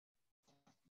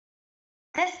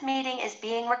This meeting is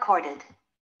being recorded.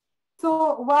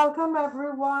 So welcome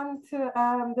everyone to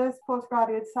this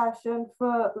postgraduate session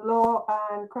for Law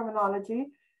and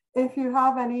Criminology. If you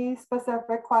have any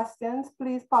specific questions,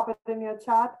 please pop it in your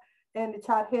chat, in the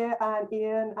chat here, and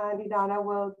Ian and Idana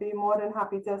will be more than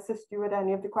happy to assist you with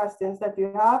any of the questions that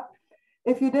you have.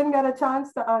 If you didn't get a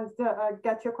chance to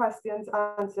get your questions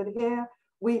answered here,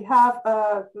 we have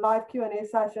a live Q&A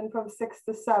session from 6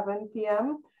 to 7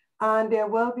 p.m. And there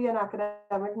will be an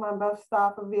academic member of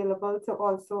staff available to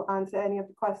also answer any of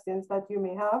the questions that you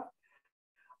may have.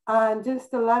 And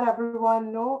just to let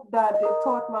everyone know that the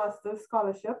Toastmasters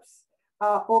scholarships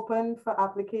are open for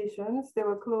applications. They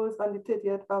were closed on the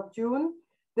 30th of June.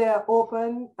 They are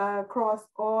open across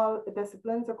all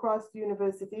disciplines, across the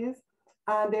universities,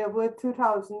 and they're worth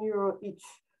 €2,000 each.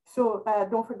 So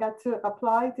don't forget to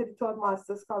apply to the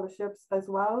Toastmasters scholarships as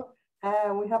well.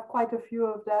 And we have quite a few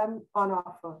of them on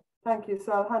offer. Thank you.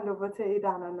 So I'll hand over to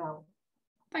Idana now.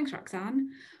 Thanks,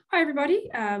 Roxanne. Hi, everybody.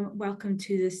 Welcome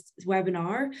to this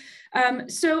webinar.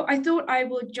 So I thought I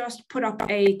would just put up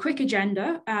a quick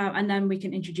agenda and then we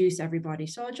can introduce everybody.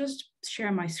 So I'll just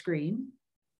share my screen.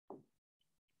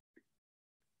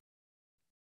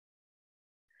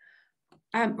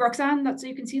 Roxanne, so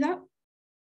you can see that?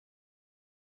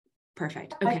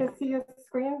 Perfect. Okay. I can see your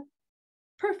screen.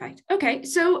 Perfect. Okay,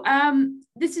 so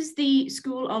this is the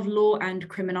School of Law and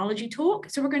Criminology talk.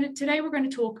 So today we're going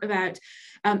to talk about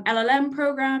LLM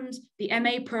programs, the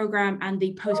MA program, and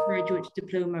the postgraduate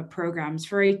diploma programs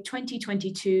for a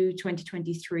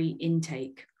 2022-2023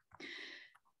 intake.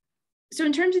 So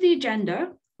in terms of the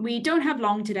agenda, we don't have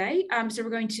long today, so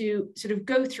we're going to sort of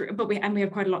go through, but we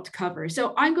have quite a lot to cover.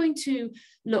 So I'm going to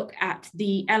look at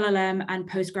the LLM and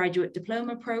postgraduate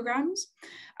diploma programs.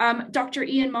 Dr.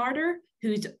 Ian Marder,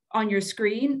 who's on your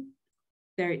screen,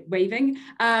 they're waving.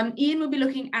 Ian will be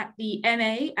looking at the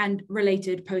MA and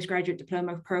related postgraduate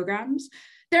diploma programs.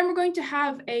 Then we're going to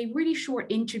have a really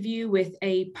short interview with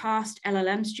a past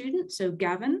LLM student, so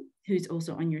Gavin, who's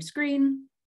also on your screen.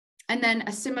 And then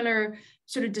a similar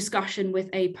sort of discussion with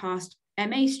a past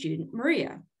MA student,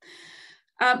 Maria.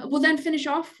 We'll then finish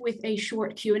off with a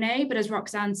short Q&A, but as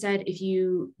Roxanne said, if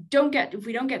we don't get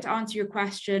to answer your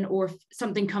question, or if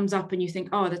something comes up and you think,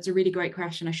 oh, that's a really great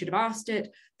question, I should have asked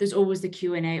it, there's always the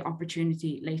Q&A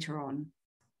opportunity later on.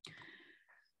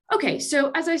 Okay, so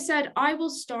as I said, I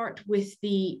will start with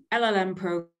the LLM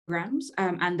programs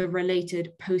and the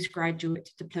related postgraduate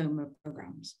diploma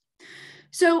programs.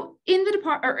 So in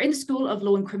the School of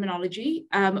Law and Criminology,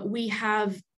 we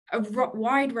have a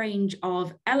wide range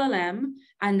of LLM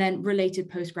and then related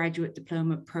postgraduate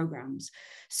diploma programs.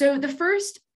 So the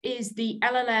first is the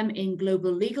LLM in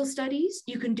Global Legal Studies.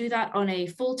 You can do that on a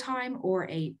full-time or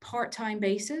a part-time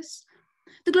basis.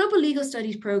 The Global Legal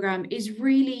Studies program is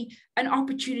really an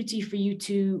opportunity for you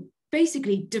to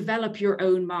basically develop your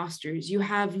own masters. You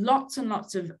have lots and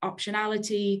lots of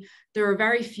optionality. There are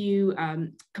very few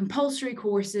compulsory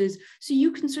courses. So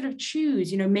you can sort of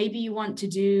choose, maybe you want to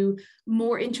do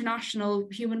more international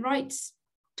human rights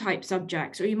type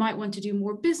subjects, or you might want to do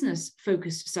more business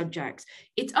focused subjects.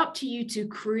 It's up to you to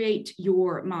create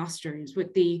your masters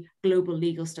with the Global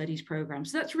Legal Studies program.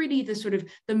 So that's really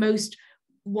the most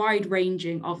wide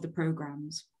ranging of the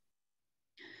programs.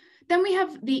 Then we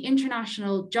have the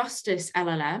International Justice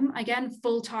LLM, again,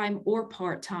 full-time or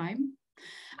part-time.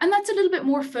 And that's a little bit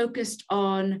more focused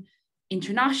on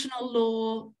international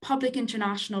law, public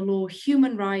international law,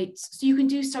 human rights. So you can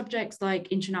do subjects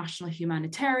like international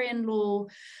humanitarian law,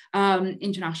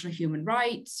 international human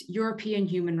rights, European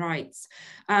human rights,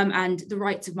 and the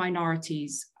rights of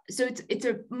minorities. So it's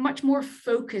a much more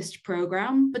focused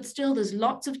program, but still there's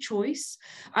lots of choice.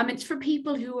 It's for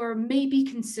people who are maybe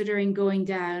considering going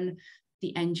down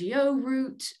the NGO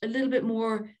route, a little bit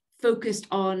more focused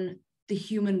on the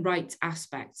human rights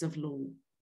aspects of law.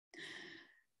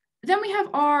 Then we have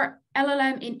our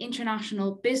LLM in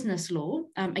International Business Law,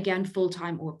 again,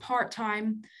 full-time or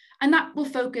part-time, and that will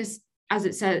focus, as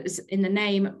it says in the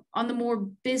name, on the more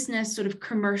business sort of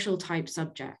commercial type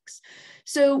subjects.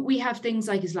 So we have things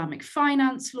like Islamic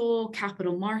finance law,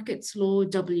 capital markets law,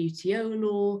 WTO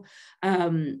law,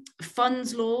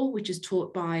 funds law, which is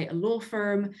taught by a law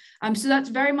firm. So that's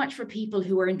very much for people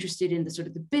who are interested in the sort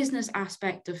of the business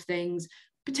aspect of things,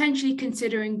 potentially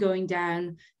considering going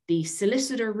down the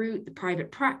solicitor route, the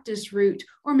private practice route,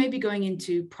 or maybe going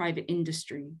into private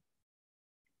industry.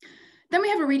 Then we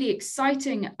have a really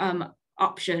exciting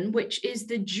option, which is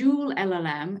the dual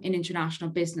LLM in international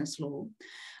business law.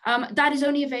 That is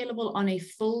only available on a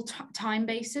full-time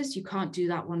basis. You can't do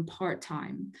that one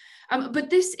part-time. But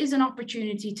this is an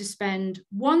opportunity to spend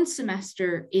one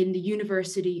semester in the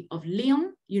University of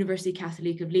Lyon, Université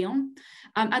Catholique of Lyon,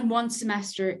 and one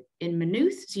semester in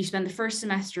Maynooth. So you spend the first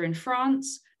semester in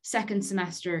France, second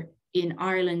semester in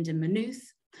Ireland in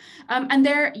Maynooth. And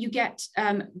there you get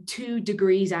 2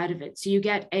 degrees out of it. So you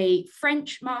get a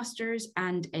French master's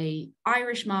and a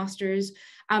Irish master's,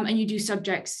 and you do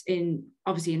subjects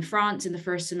obviously in France in the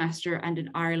first semester and in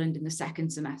Ireland in the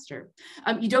second semester.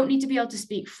 You don't need to be able to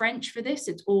speak French for this.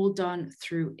 It's all done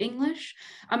through English.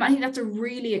 I think that's a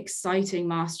really exciting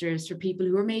master's for people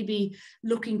who are maybe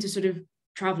looking to sort of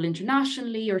travel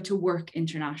internationally or to work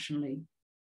internationally.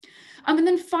 And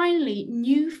then finally,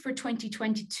 new for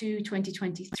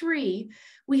 2022-2023,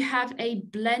 we have a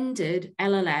blended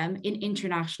LLM in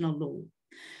international law.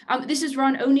 This is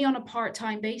run only on a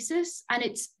part-time basis, and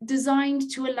it's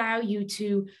designed to allow you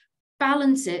to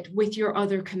balance it with your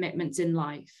other commitments in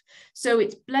life. So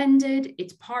it's blended,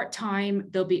 it's part-time,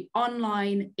 they'll be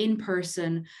online, in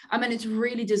person, and it's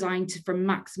really designed for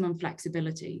maximum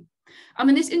flexibility.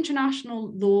 And this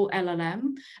international law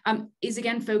LLM is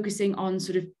again focusing on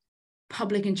sort of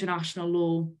public international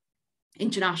law,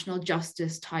 international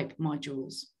justice type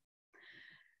modules.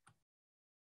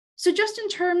 So just in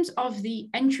terms of the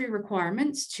entry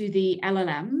requirements to the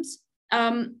LLMs,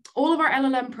 all of our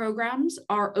LLM programs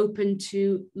are open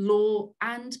to law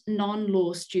and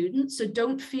non-law students. So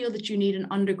don't feel that you need an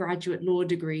undergraduate law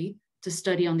degree to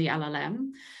study on the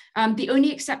LLM. The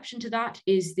only exception to that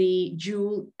is the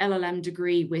dual LLM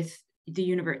degree with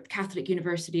the Catholic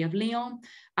University of Lyon,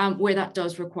 where that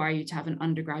does require you to have an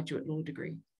undergraduate law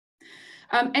degree.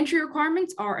 Entry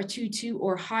requirements are a 2.2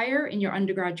 or higher in your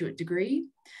undergraduate degree.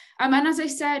 And as I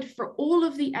said, for all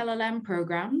of the LLM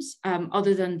programs,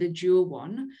 other than the dual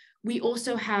one, we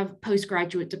also have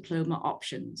postgraduate diploma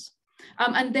options.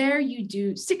 And there you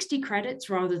do 60 credits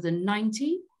rather than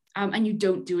 90. And you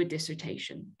don't do a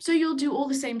dissertation. So you'll do all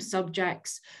the same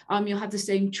subjects, you'll have the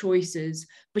same choices,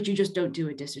 but you just don't do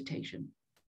a dissertation.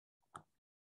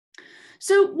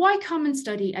 So why come and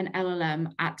study an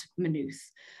LLM at Maynooth?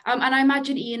 And I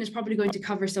imagine Ian is probably going to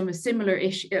cover some of similar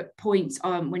points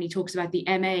when he talks about the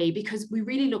MA, because we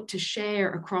really look to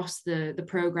share across the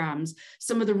programs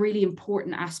some of the really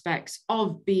important aspects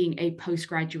of being a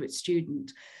postgraduate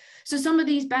student. So some of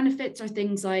these benefits are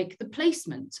things like the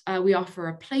placement. We offer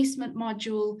a placement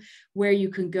module where you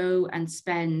can go and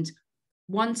spend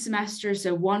one semester,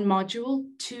 so one module,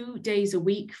 2 days a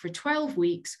week for 12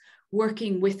 weeks,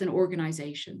 working with an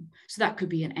organization. So that could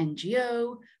be an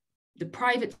NGO, the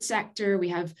private sector, we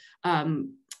have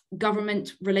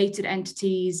government-related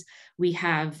entities, we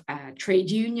have trade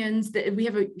unions, we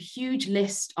have a huge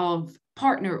list of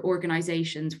partner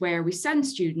organizations where we send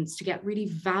students to get really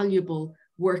valuable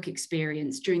work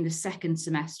experience during the second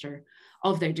semester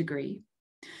of their degree.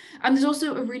 And there's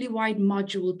also a really wide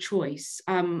module choice.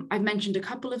 I've mentioned a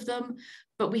couple of them,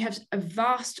 but we have a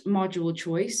vast module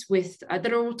choice with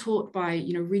that are all taught by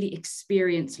really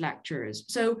experienced lecturers.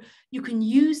 So you can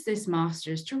use this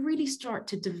master's to really start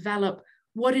to develop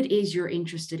what it is you're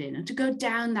interested in and to go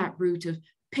down that route of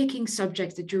picking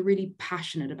subjects that you're really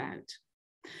passionate about.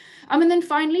 And then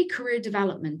finally, career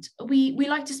development. We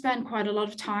like to spend quite a lot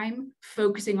of time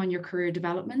focusing on your career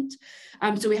development.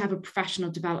 So we have a professional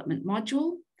development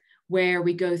module where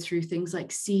we go through things like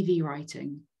CV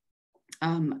writing,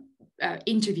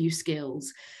 interview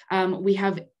skills. We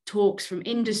have talks from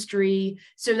industry.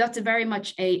 So that's very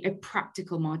much a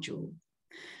practical module.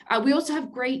 We also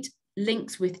have great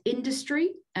links with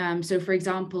industry. So for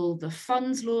example, the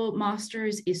funds law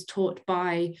masters is taught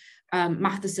by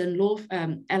Matheson Law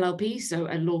LLP, so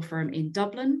a law firm in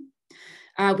Dublin.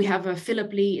 We have a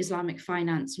Philip Lee Islamic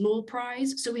Finance Law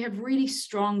Prize. So we have really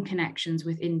strong connections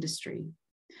with industry.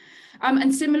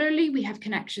 And similarly, we have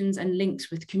connections and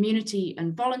links with community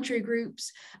and voluntary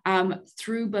groups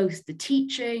through both the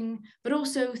teaching, but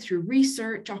also through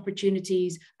research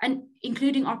opportunities and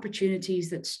including opportunities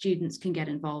that students can get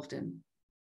involved in.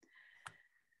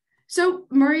 So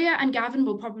Maria and Gavin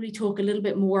will probably talk a little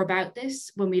bit more about this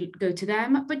when we go to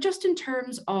them, but just in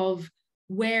terms of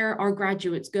where our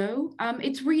graduates go,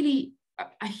 it's really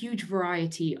a huge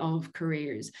variety of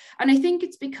careers. And I think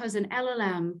it's because an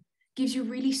LLM gives you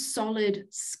really solid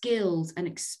skills and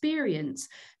experience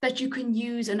that you can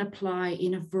use and apply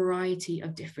in a variety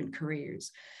of different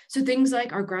careers. So things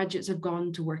like our graduates have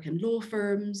gone to work in law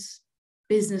firms,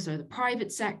 business or the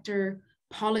private sector,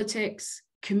 politics,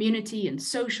 community and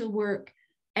social work,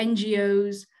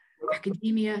 NGOs,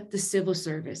 academia, the civil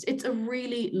service. It's a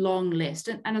really long list.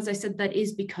 And as I said, that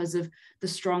is because of the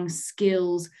strong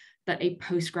skills that a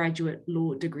postgraduate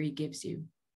law degree gives you.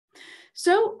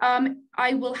 So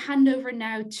I will hand over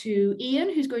now to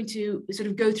Ian, who's going to sort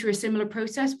of go through a similar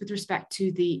process with respect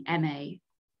to the MA.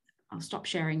 I'll stop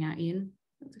sharing now, Ian.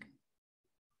 That's okay.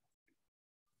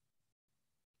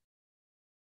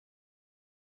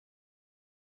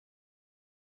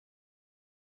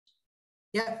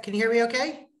 Yeah, can you hear me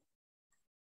okay?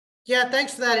 Yeah,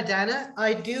 thanks for that, Adana.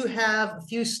 I do have a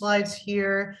few slides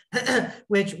here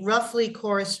which roughly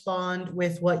correspond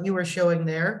with what you were showing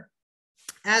there.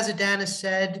 As Adana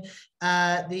said,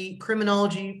 the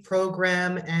criminology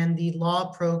program and the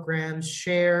law programs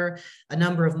share a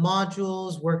number of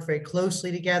modules, work very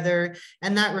closely together,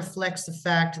 and that reflects the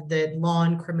fact that law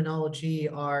and criminology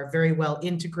are very well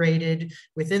integrated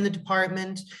within the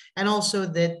department, and also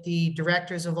that the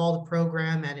directors of all the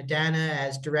program and Adana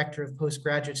as director of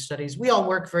postgraduate studies, we all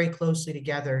work very closely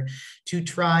together to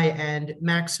try and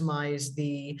maximize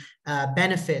the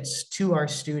benefits to our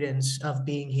students of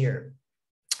being here.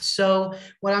 So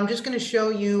what I'm just going to show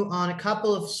you on a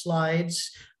couple of slides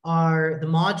are the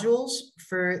modules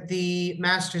for the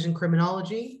Masters in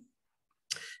Criminology.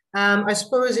 I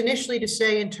suppose initially to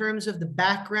say in terms of the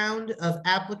background of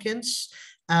applicants,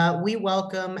 we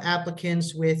welcome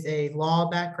applicants with a law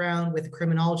background, with a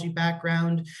criminology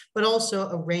background, but also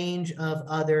a range of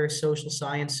other social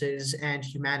sciences and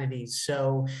humanities.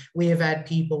 So we have had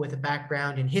people with a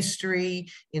background in history,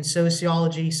 in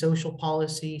sociology, social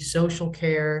policy, social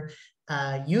care,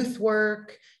 youth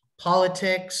work,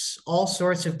 politics, all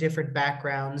sorts of different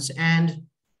backgrounds. And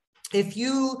if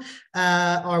you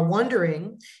are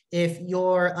wondering if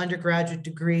your undergraduate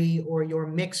degree or your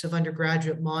mix of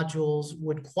undergraduate modules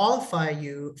would qualify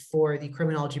you for the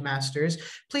criminology masters,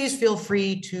 please feel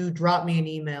free to drop me an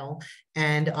email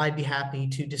and I'd be happy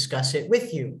to discuss it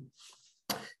with you.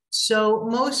 So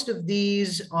most of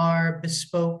these are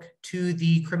bespoke to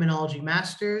the criminology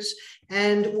masters.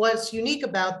 And what's unique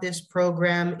about this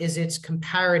program is its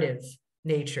comparative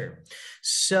nature.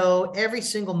 So every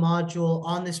single module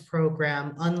on this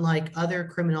program, unlike other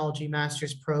criminology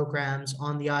master's programs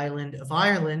on the island of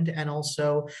Ireland, and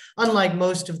also unlike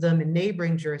most of them in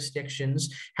neighboring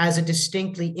jurisdictions, has a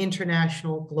distinctly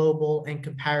international, global, and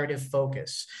comparative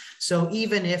focus. So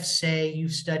even if, say,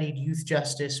 you've studied youth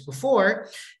justice before,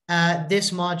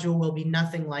 this module will be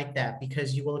nothing like that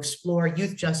because you will explore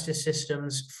youth justice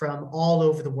systems from all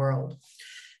over the world.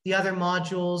 The other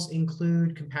modules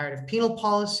include comparative penal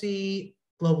policy,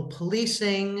 global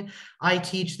policing. I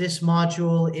teach this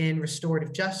module in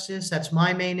restorative justice. That's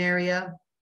my main area.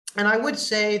 And I would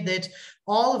say that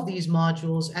all of these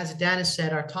modules, as Adana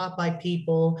said, are taught by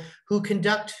people who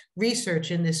conduct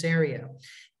research in this area.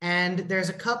 And there's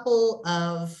a couple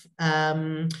of,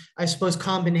 I suppose,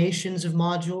 combinations of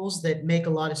modules that make a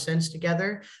lot of sense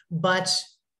together. But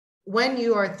when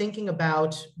you are thinking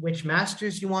about which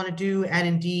masters you want to do and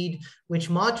indeed which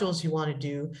modules you want to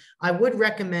do, I would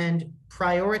recommend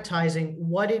prioritizing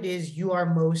what it is you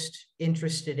are most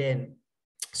interested in.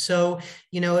 So,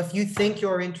 if you think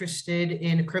you're interested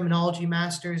in a criminology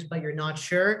master's, but you're not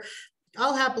sure,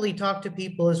 I'll happily talk to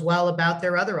people as well about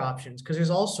their other options, because there's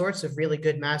all sorts of really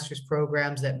good master's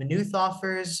programs that Maynooth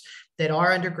offers, that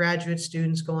our undergraduate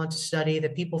students go on to study,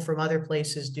 that people from other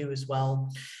places do as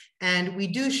well. And we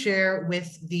do share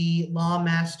with the law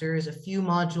masters a few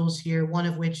modules here, one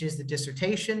of which is the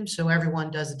dissertation. So everyone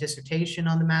does a dissertation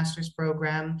on the master's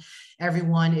program.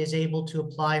 Everyone is able to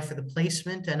apply for the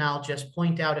placement. And I'll just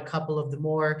point out a couple of the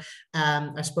more,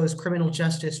 I suppose, criminal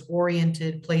justice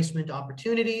oriented placement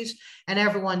opportunities. And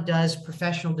everyone does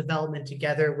professional development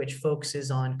together, which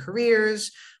focuses on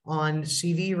careers, on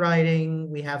CV writing.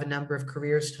 We have a number of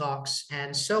careers talks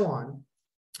and so on.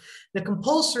 The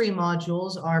compulsory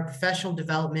modules are professional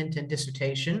development and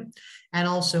dissertation, and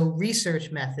also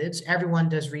research methods. Everyone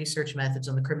does research methods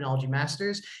on the criminology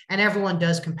masters, and everyone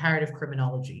does comparative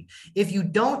criminology. If you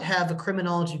don't have a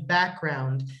criminology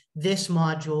background, this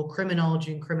module,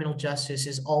 criminology and criminal justice,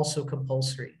 is also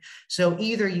compulsory. So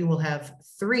either you will have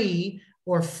 3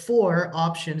 or 4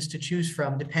 options to choose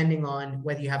from, depending on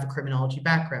whether you have a criminology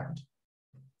background.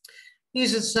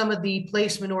 These are some of the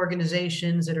placement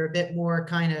organizations that are a bit more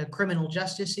kind of criminal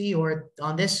justice-y, or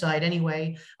on this side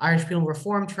anyway: Irish Penal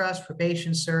Reform Trust,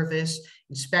 Probation Service,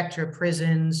 Inspector of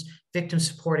Prisons, Victim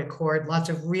Support at Court. Lots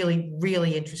of really,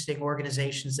 really interesting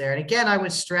organizations there. And again, I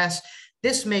would stress,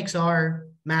 this makes our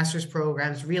master's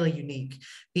programs really unique,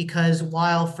 because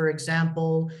while, for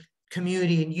example,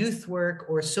 community and youth work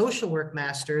or social work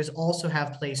masters also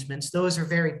have placements, those are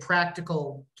very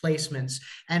practical placements.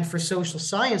 And for social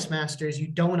science masters, you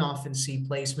don't often see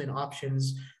placement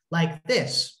options like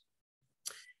this.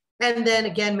 And then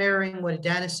again, mirroring what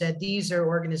Adana said, these are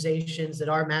organizations that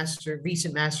our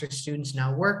recent master's students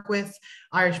now work with.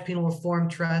 Irish Penal Reform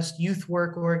Trust, youth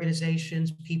work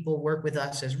organizations, people work with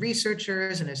us as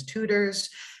researchers and as tutors.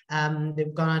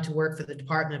 They've gone on to work for the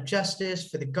Department of Justice,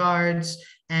 for the Guards,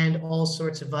 and all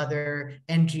sorts of other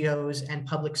NGOs and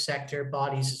public sector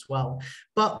bodies as well.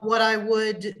 But what I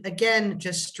would, again,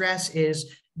 just stress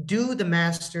is do the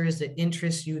masters that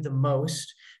interest you the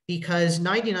most, because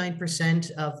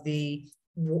 99% of the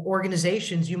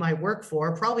organizations you might work for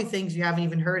are probably things you haven't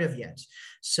even heard of yet.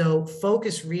 So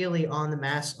focus really on the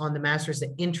masters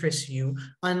that interest you,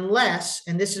 unless,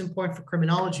 and this is important for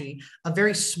criminology, a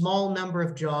very small number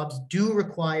of jobs do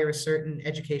require a certain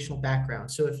educational background.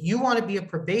 So if you want to be a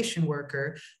probation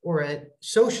worker or a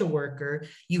social worker,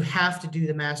 you have to do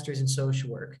the master's in social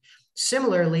work.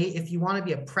 Similarly, if you want to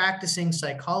be a practicing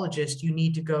psychologist, you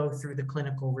need to go through the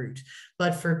clinical route.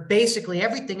 But for basically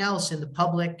everything else in the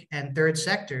public and third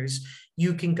sectors,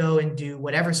 you can go and do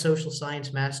whatever social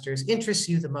science masters interests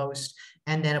you the most,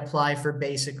 and then apply for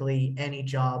basically any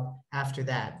job after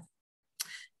that.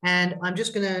 And I'm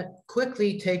just going to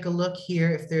quickly take a look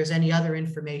here if there's any other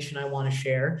information I want to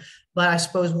share. But I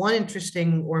suppose one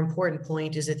interesting or important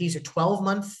point is that these are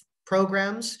 12-month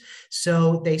programs.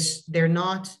 So they're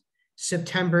not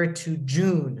September to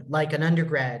June, like an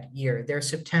undergrad year. They're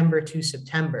September to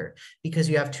September, because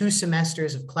you have 2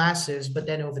 semesters of classes, but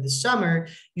then over the summer,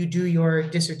 you do your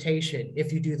dissertation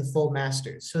if you do the full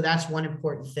master's. So that's one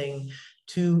important thing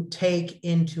to take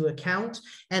into account.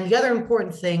 And the other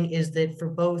important thing is that for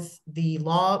both the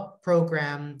law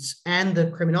programs and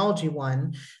the criminology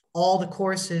one, all the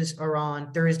courses are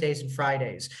on Thursdays and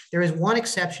Fridays. There is one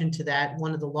exception to that.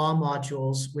 One of the law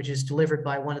modules, which is delivered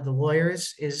by one of the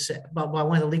lawyers, is by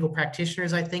one of the legal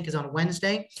practitioners, I think, is on a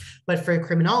Wednesday. But for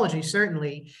criminology,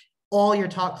 certainly, all your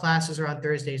taught classes are on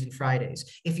Thursdays and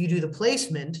Fridays. If you do the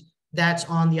placement, that's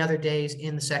on the other days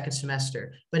in the second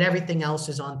semester, but everything else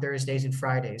is on Thursdays and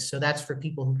Fridays. So that's for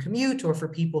people who commute or for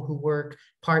people who work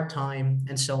part-time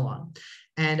and so on.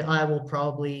 And I will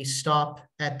probably stop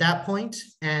at that point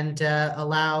and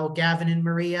allow Gavin and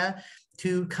Maria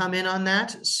to come in on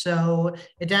that. So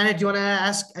Adana, do you want to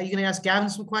ask, are you going to ask Gavin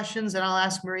some questions and I'll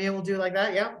ask Maria? We'll do it like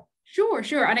that, yeah? Sure.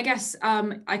 And I guess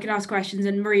I could ask questions,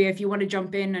 and Maria, if you want to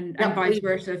jump in and vice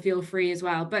versa, feel free as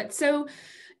well. But so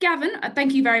Gavin,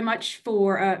 thank you very much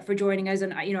for joining us,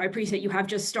 and I appreciate you have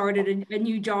just started a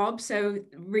new job, so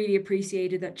really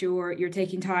appreciated that you're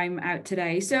taking time out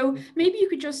today. So maybe you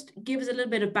could just give us a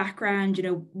little bit of background,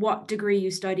 what degree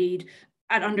you studied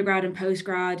at undergrad and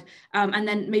postgrad, and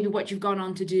then maybe what you've gone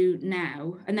on to do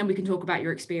now, and then we can talk about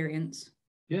your experience.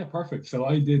 Yeah, perfect. So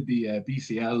I did the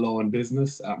BCL Law and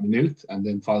Business at Maynooth, and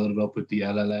then followed it up with the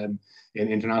LLM in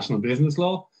International Business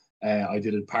Law. I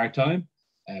did it part-time,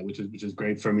 which is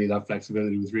great for me. That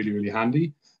flexibility was really, really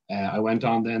handy. I went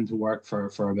on then to work for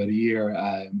about a year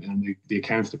in the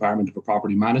accounts department of a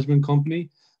property management company.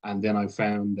 And then I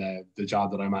found the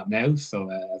job that I'm at now. So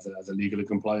as a legal and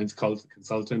compliance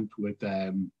consultant with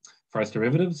First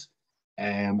Derivatives.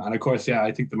 And of course, yeah,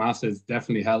 I think the master's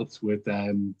definitely helped with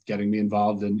getting me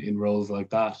involved in roles like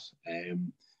that,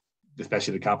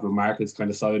 especially the capital markets kind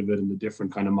of side of it and the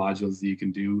different kind of modules that you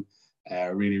can do,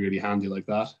 really, really handy like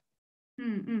that.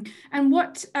 Mm-hmm. And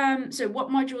what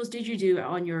modules did you do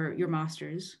on your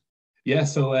master's? Yeah,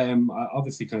 so I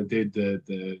obviously kind of did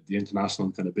the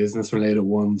international kind of business related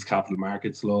ones, capital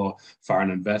markets law,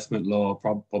 foreign investment law,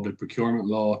 public procurement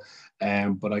law.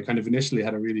 But I kind of initially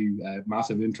had a really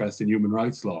massive interest in human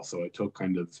rights law. So I took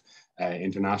kind of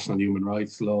international human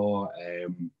rights law,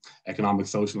 economic,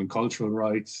 social and cultural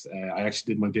rights. I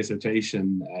actually did my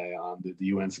dissertation on the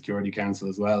UN Security Council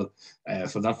as well.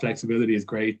 So that flexibility is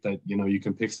great, that, you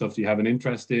can pick stuff you have an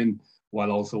interest in, while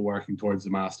also working towards the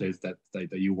masters that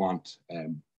you want.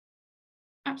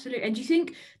 Absolutely. And do you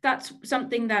think that's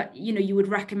something that you would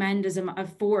recommend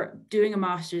for doing a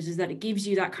master's, is that it gives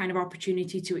you that kind of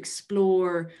opportunity to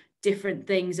explore different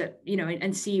things that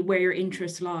and see where your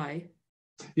interests lie?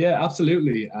 Yeah,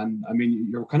 absolutely. And I mean,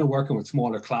 you're kind of working with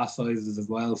smaller class sizes as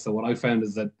well. So what I found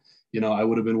is that I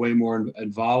would have been way more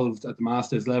involved at the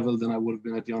master's level than I would have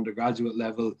been at the undergraduate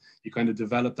level. You kind of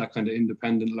develop that kind of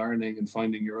independent learning and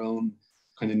finding your own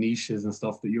kind of niches and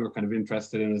stuff that you're kind of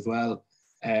interested in as well.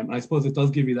 And I suppose it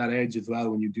does give you that edge as well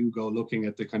when you do go looking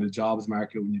at the kind of jobs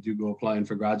market, when you do go applying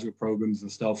for graduate programs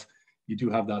and stuff. You do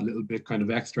have that little bit kind of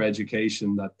extra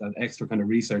education, that extra kind of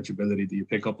research ability that you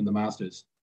pick up in the master's.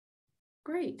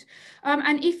 Great.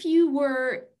 And if you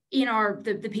were in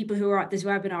the people who are at this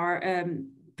webinar,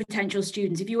 potential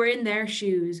students, if you were in their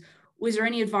shoes, was there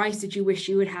any advice that you wish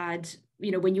you had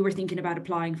when you were thinking about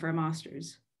applying for a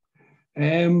master's?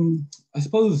 I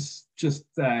suppose just,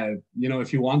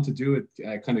 if you want to do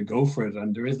it, kind of go for it.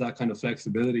 And there is that kind of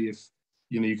flexibility. If,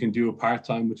 you can do a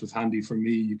part-time, which was handy for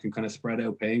me, you can kind of spread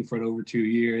out paying for it over 2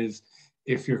 years.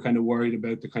 If you're kind of worried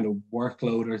about the kind of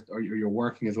workload or you're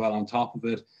working as well on top of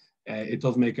it, it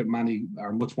does make it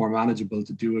much more manageable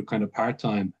to do it kind of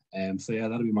part-time. So yeah,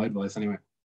 that'll be my advice anyway.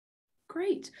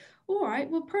 Great. All right.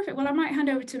 Well, perfect. Well, I might hand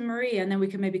over to Maria and then we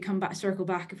can maybe circle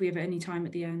back if we have any time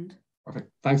at the end.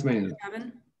 Perfect. Thanks, Maynard.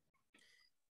 Gavin.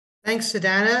 Thanks,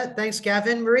 Sedana. Thanks,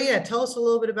 Gavin. Maria, tell us a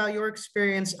little bit about your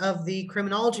experience of the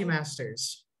Criminology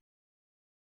Masters.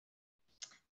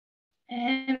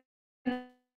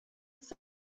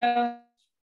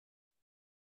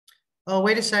 Oh,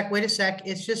 wait a sec.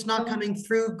 It's just not coming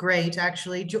through great,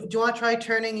 actually. Do you want to try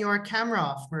turning your camera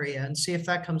off, Maria, and see if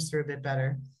that comes through a bit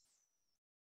better?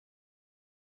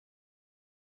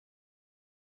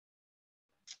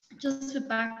 Just for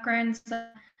background, so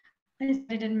I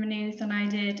studied in Maynooth and I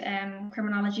did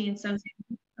criminology and sociology.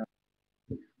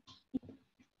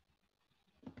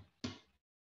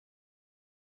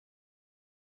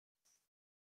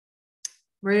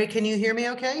 Maria, can you hear me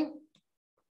okay?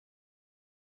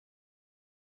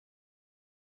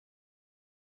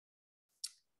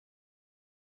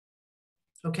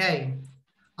 Okay,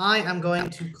 I am going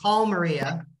to call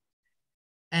Maria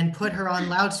and put her on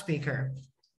loudspeaker.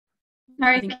 All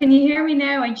right, can you hear me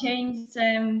now? I changed,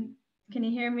 can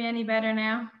you hear me any better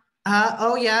now?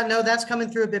 Oh yeah, no, that's coming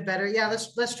through a bit better. Yeah,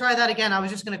 let's try that again. I was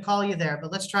just going to call you there,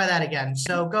 but let's try that again.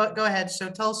 So go ahead.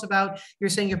 So tell us about, you're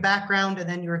saying your background and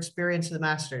then your experience of the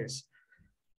Masters.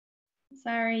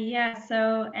 Sorry, yeah.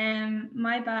 So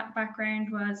my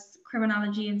background was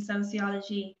criminology and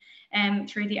sociology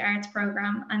through the arts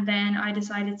program, and then I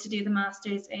decided to do the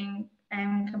Masters in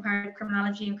comparative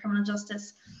criminology and criminal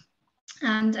justice.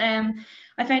 And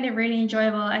I found it really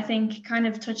enjoyable. I think kind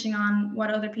of touching on what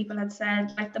other people had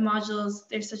said, like the modules,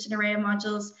 there's such an array of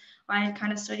modules. I had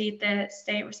kind of studied the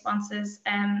state responses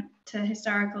to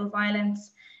historical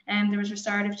violence, and there was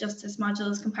restorative justice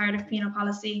modules, comparative penal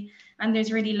policy, and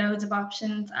there's really loads of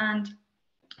options. And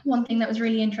one thing that was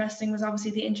really interesting was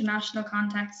obviously the international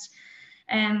context,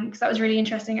 because that was really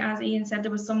interesting. As Ian said, there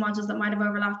was some modules that might have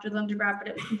overlapped with undergrad, but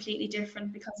it was completely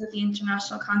different because of the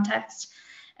international context.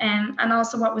 And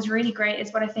also what was really great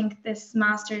is what I think this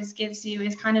Masters gives you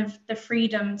is kind of the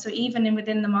freedom. So even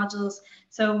within the modules,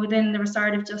 so within the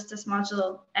restorative justice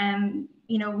module,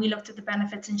 we looked at the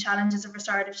benefits and challenges of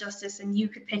restorative justice, and you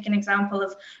could pick an example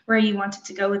of where you wanted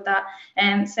to go with that.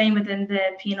 And same within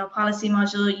the penal policy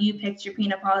module, you picked your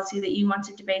penal policy that you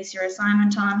wanted to base your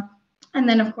assignment on. And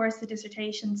then of course the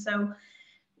dissertation. So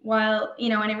while,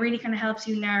 and it really kind of helps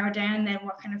you narrow down then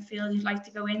what kind of field you'd like to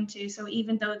go into. So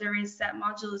even though there is set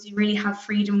modules, you really have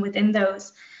freedom within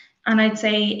those. And I'd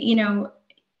say,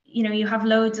 you have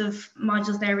loads of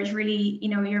modules there, which really,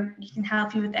 you can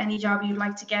help you with any job you'd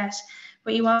like to get,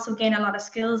 but you also gain a lot of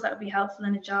skills that would be helpful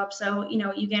in a job. So,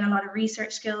 you gain a lot of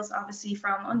research skills, obviously,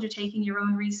 from undertaking your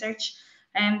own research.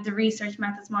 And the research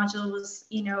methods module was,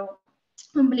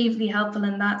 unbelievably helpful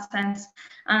in that sense.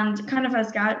 And kind of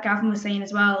as Gavin was saying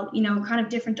as well, kind of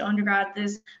different to undergrad,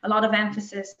 there's a lot of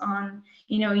emphasis on,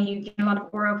 you get a lot of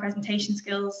oral presentation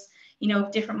skills,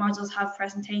 different modules have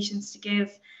presentations to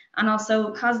give. And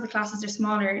also because the classes are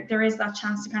smaller, there is that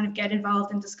chance to kind of get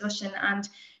involved in discussion. And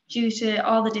due to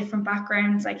all the different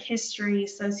backgrounds like history,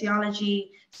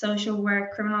 sociology, social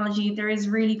work, criminology, there is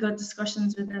really good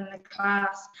discussions within the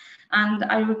class. And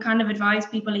I would kind of advise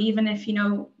people, even if,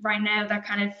 right now that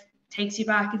kind of takes you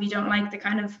back, if you don't like the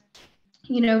kind of,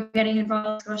 getting involved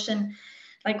in discussion,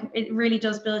 like it really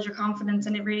does build your confidence,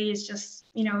 and it really is just,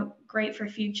 great for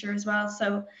future as well.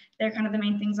 So they're kind of the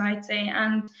main things I'd say.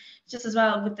 And just as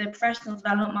well with the professional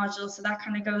development module, so that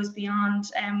kind of goes beyond,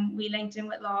 we linked in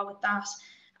with law with that.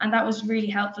 And that was really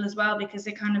helpful as well, because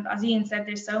it kind of, as Ian said,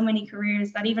 there's so many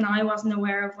careers that even I wasn't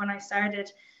aware of when I started.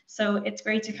 So it's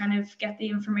great to kind of get the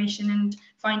information and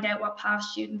find out what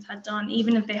past students had done,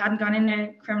 even if they hadn't gone in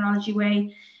a criminology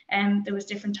way. There was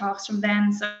different talks from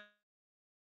them. So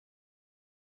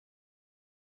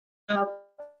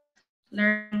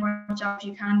learn what jobs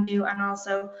you can do, and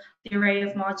also the array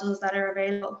of modules that are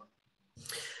available.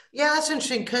 Yeah, that's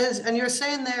interesting, and you're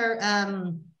saying there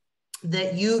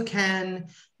that you can,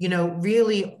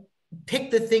 really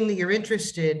pick the thing that you're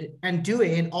interested and do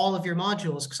it in all of your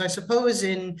modules. Because I suppose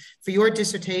for your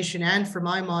dissertation and for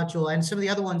my module and some of the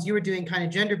other ones, you were doing kind of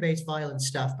gender-based violence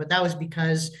stuff, but that was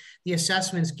because the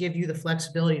assessments give you the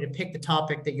flexibility to pick the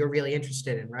topic that you're really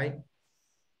interested in, right?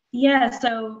 Yeah,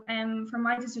 so for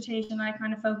my dissertation, I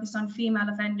kind of focused on female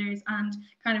offenders and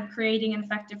kind of creating an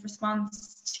effective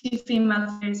response to female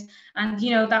offenders. And,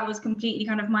 you know, that was completely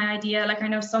kind of my idea. Like, I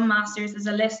know some masters, there's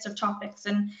a list of topics,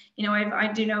 and, you know,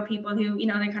 I do know people who, you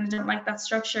know, they kind of don't like that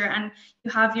structure, and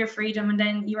you have your freedom, and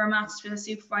then you are matched with a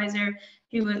supervisor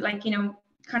who would, like, you know,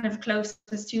 kind of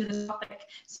closest to the topic.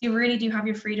 So you really do have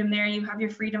your freedom there. You have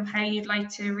your freedom how you'd like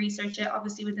to research it,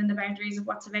 obviously within the boundaries of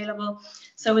what's available.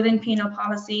 So within penal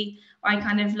policy, I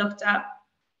kind of looked at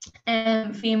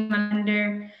female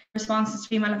offender responses to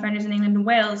female offenders in England and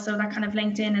Wales. So that kind of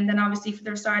linked in. And then obviously for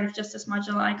the restorative justice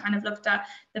module, I kind of looked at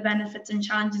the benefits and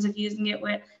challenges of using it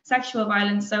with sexual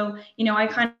violence. So, you know, I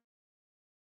kind of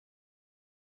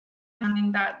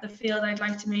that the field I'd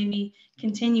like to maybe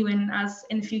continue in, as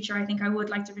in the future I think I would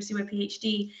like to pursue a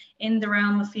PhD in the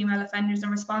realm of female offenders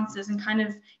and responses, and kind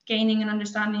of gaining an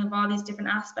understanding of all these different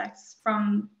aspects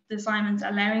from the assignments,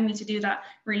 allowing me to do that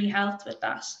really helped with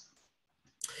that.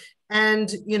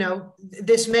 And, you know,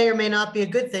 this may or may not be a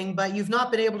good thing, but you've not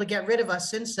been able to get rid of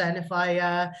us since then, if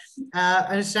I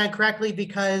understand correctly,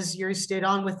 because you're stayed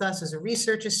on with us as a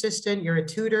research assistant, you're a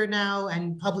tutor now,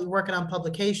 and publicly working on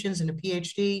publications and a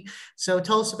PhD. So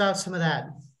tell us about some of that.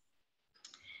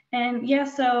 Yeah,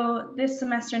 so this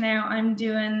semester now I'm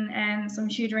doing some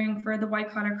tutoring for the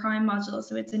white collar crime module.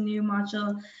 So it's a new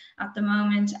module at the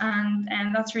moment,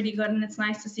 and that's really good. And it's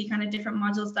nice to see kind of different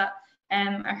modules that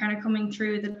are kind of coming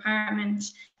through the department.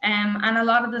 And a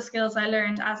lot of the skills I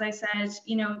learned, as I said,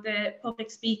 you know, the public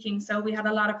speaking. So we had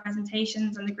a lot of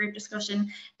presentations and the group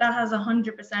discussion. That has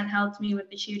 100% helped me with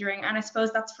the tutoring. And I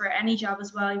suppose that's for any job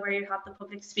as well, where you have the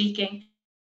public speaking.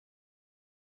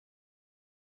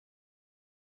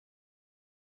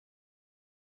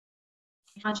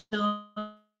 It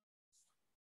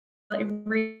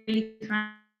really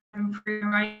kind of improved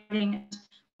writing.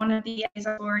 One of the areas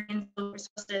of in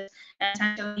resources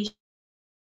and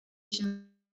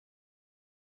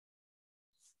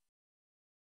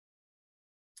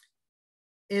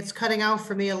It's cutting out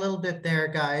for me a little bit there,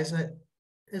 guys.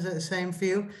 Is it the same for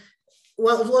you?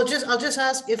 Well, I'll just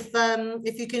ask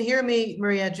if you can hear me,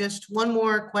 Maria. Just one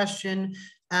more question.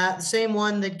 The same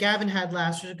one that Gavin had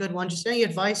last was a good one. Just any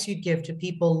advice you'd give to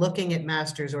people looking at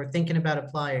masters or thinking about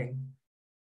applying?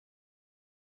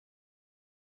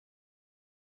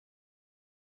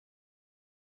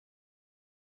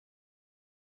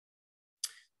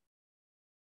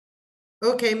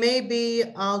 Okay, maybe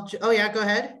oh yeah, go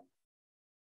ahead.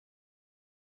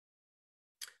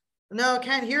 No, I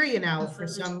can't hear you now for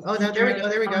some. Oh, no, there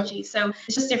we go. So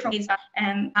it's just different ways that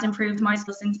has improved my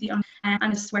skills since the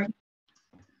and it's working.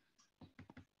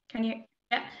 Can you?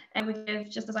 Yeah, and we give,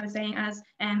 just as I was saying, as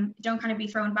don't kind of be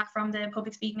thrown back from the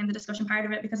public speaking and the discussion part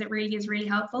of it, because it really is really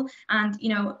helpful. And, you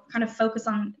know, kind of focus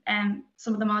on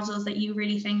some of the modules that you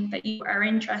really think that you are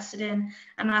interested in.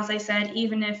 And as I said,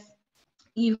 even if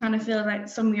you kind of feel like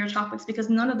some of your topics, because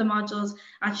none of the modules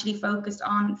actually focused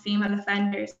on female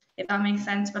offenders, if that makes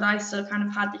sense, but I still kind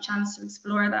of had the chance to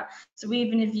explore that. So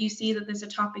even if you see that there's a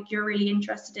topic you're really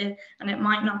interested in and it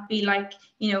might not be like,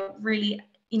 you know, really,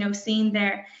 you know, seen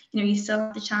there, you know, you still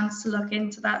have the chance to look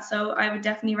into that. So I would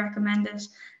definitely recommend it.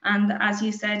 And as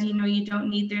you said, you know, you don't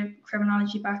need the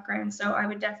criminology background. So I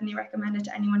would definitely recommend it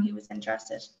to anyone who was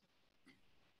interested.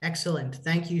 Excellent.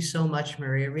 Thank you so much,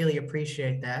 Maria. Really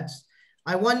appreciate that.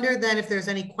 I wonder then if there's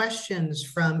any questions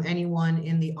from anyone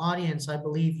in the audience. I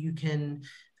believe you can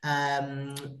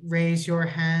raise your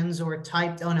hands or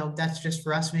type. Oh no, that's just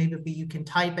for us maybe, but you can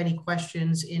type any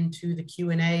questions into the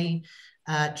Q&A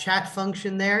chat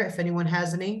function there if anyone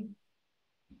has any.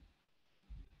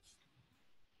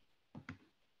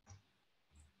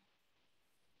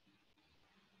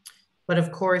 But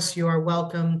of course, you are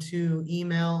welcome to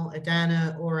email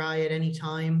Adana or I at any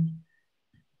time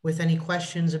with any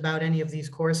questions about any of these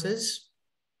courses.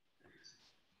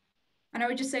 And I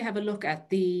would just say have a look at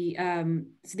the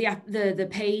the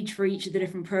page for each of the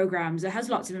different programs. It has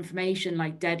lots of information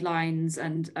like deadlines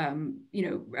and you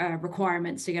know,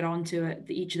 requirements to get onto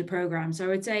each of the programs. So I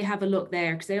would say have a look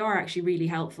there, because they are actually really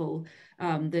helpful.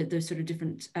 The sort of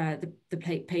different the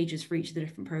pages for each of the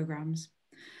different programs.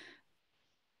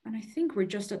 And I think we're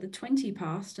just at the 20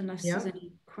 past, unless there's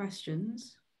any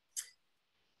questions.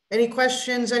 Any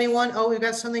questions, anyone? Oh, we've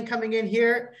got something coming in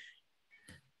here.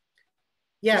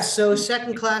 Yes, so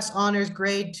second class honors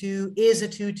grade 2 is a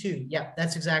 2-2. Yep,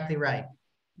 that's exactly right.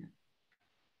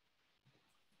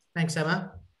 Thanks,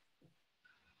 Emma.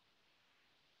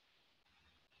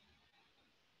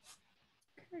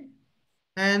 Okay.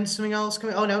 And something else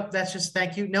coming? Oh, no, that's just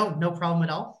thank you. No problem at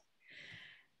all.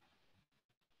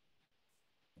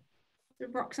 So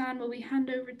Roxanne, will we hand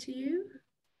over to you?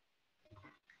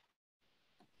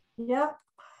 Yeah.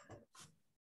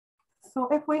 So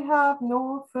if we have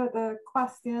no further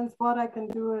questions, what I can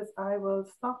do is I will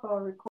stop our recording.